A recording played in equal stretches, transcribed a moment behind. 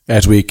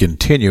As we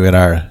continue in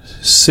our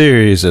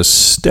series of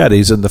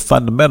studies in the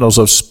fundamentals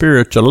of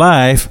spiritual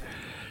life,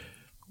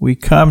 we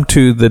come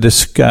to the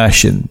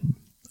discussion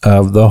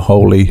of the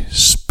Holy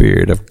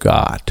Spirit of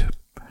God.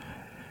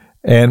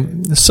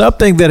 And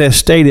something that has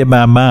stayed in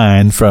my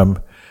mind from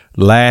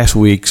last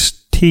week's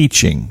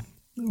teaching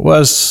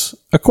was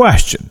a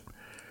question.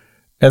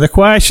 And the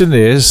question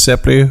is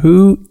simply,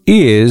 who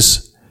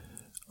is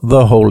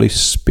the Holy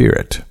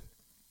Spirit?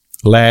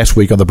 Last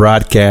week on the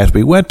broadcast,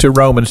 we went to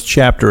Romans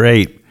chapter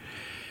 8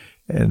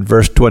 and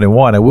verse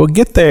 21, and we'll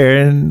get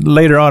there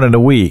later on in the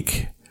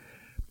week.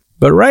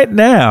 But right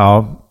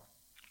now,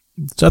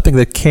 something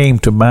that came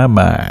to my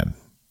mind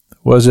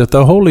was that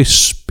the Holy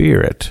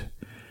Spirit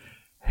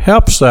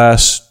helps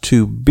us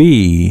to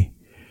be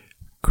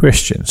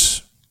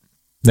Christians.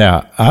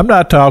 Now, I'm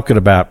not talking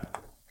about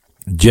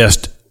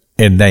just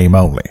in name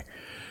only.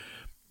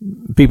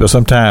 People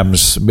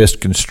sometimes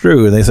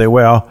misconstrue and they say,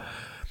 well,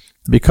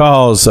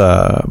 because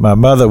my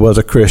mother was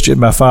a Christian,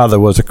 my father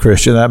was a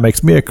Christian, that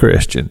makes me a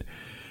Christian.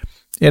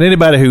 And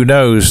anybody who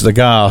knows the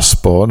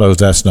gospel knows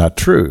that's not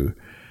true.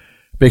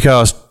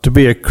 Because to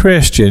be a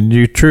Christian,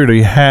 you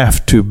truly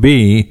have to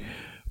be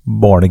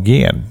born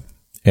again.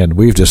 And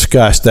we've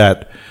discussed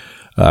that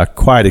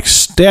quite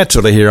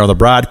extensively here on the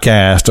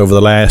broadcast over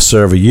the last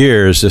several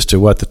years as to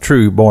what the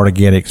true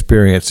born-again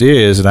experience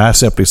is. And I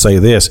simply say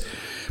this,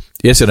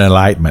 it's an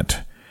enlightenment.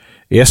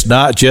 It's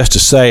not just to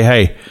say,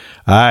 hey,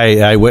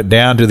 I went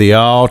down to the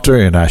altar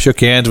and I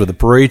shook hands with the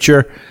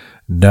preacher.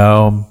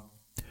 No,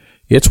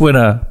 it's when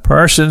a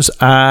person's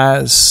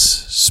eyes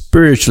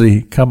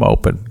spiritually come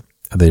open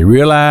and they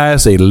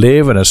realize they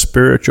live in a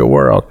spiritual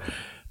world,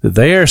 that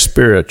they are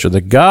spiritual,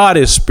 that God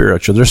is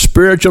spiritual. There's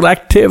spiritual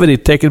activity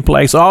taking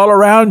place all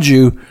around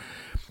you,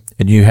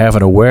 and you have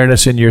an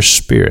awareness in your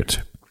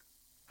spirit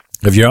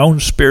of your own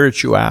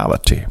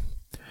spirituality.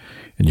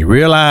 And you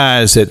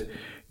realize that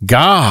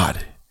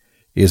God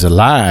is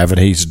alive and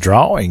He's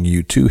drawing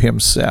you to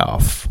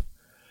Himself.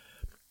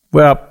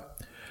 Well,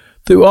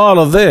 through all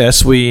of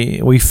this,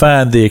 we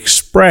find the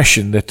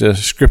expression that the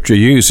Scripture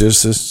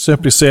uses. It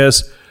simply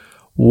says,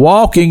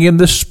 walking in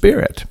the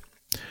Spirit.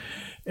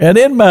 And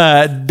in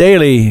my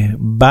daily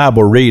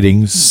Bible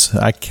readings,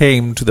 I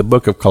came to the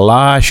book of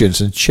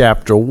Colossians in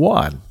chapter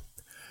 1.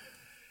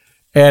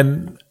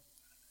 And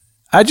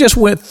I just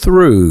went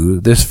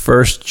through this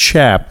first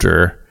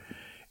chapter,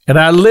 and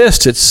I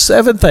listed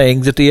 7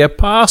 things that the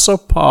Apostle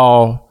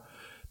Paul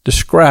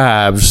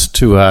describes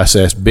to us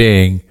as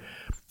being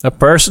a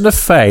person of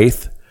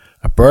faith,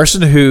 a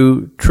person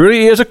who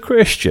truly is a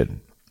Christian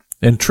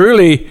and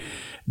truly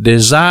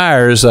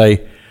desires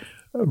a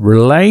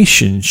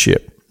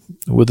relationship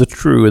with the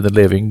true and the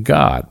living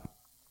God.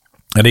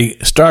 And he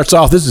starts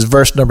off, this is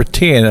verse number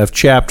 10 of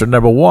chapter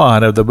number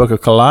 1 of the book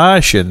of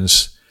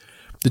Colossians,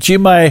 that you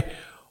may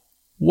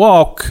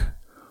walk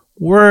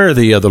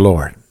worthy of the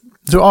Lord,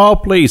 to all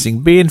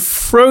pleasing, being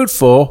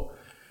fruitful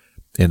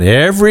in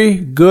every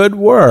good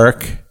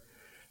work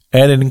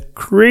and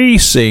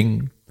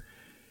increasing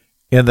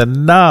in the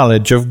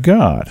knowledge of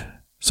God.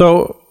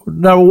 So,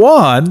 number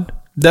 1,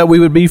 that we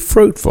would be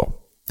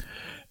fruitful.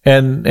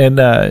 And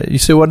you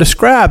say, well,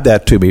 describe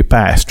that to me,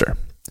 Pastor.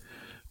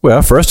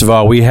 Well, first of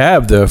all, we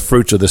have the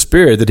fruits of the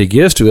Spirit that He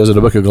gives to us in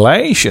the book of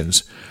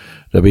Galatians.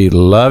 To be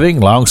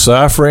loving,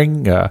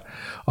 long-suffering,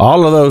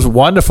 all of those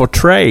wonderful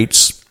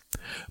traits.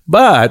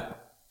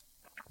 But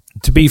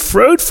to be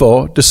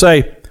fruitful, to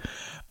say,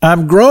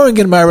 I'm growing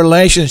in my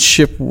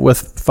relationship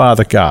with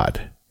Father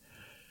God.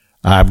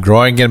 I'm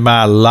growing in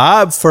my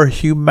love for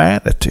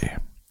humanity.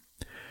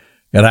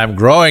 And I'm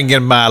growing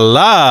in my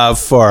love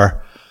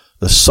for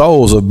the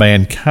souls of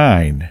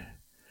mankind,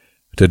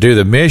 to do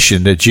the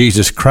mission that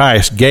Jesus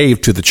Christ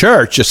gave to the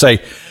church, to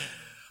say,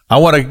 I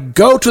want to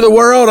go to the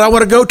world, I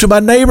want to go to my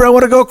neighbor, I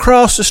want to go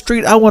across the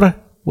street, I want to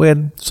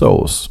win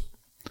souls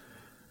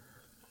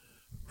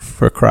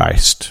for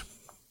Christ,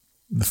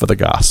 for the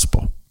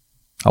gospel.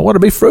 I want to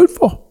be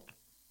fruitful.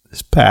 This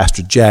is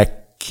Pastor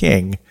Jack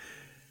King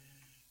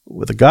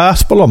with the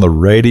gospel on the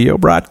radio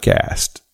broadcast.